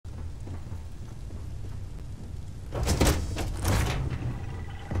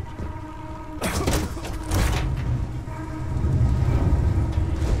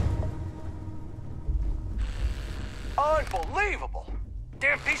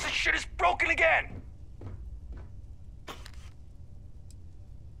damn piece of shit is broken again!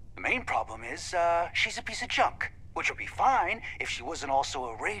 The main problem is, she's a piece of junk. Which would be fine if she wasn't also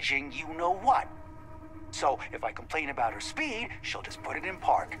a raging you-know-what. So, if I complain about her speed, she'll just put it in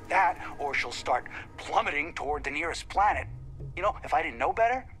park. That, or she'll start plummeting toward the nearest planet. You know, if I didn't know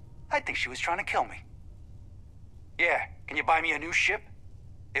better, I'd think she was trying to kill me. Yeah, can you buy me a new ship?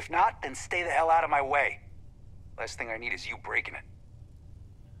 If not, then stay the hell out of my way. Last thing I need is you breaking it.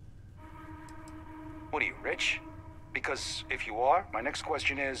 What are you, rich? Because if you are, my next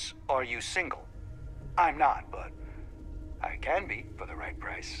question is, are you single? I'm not, but I can be for the right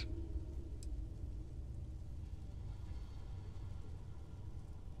price.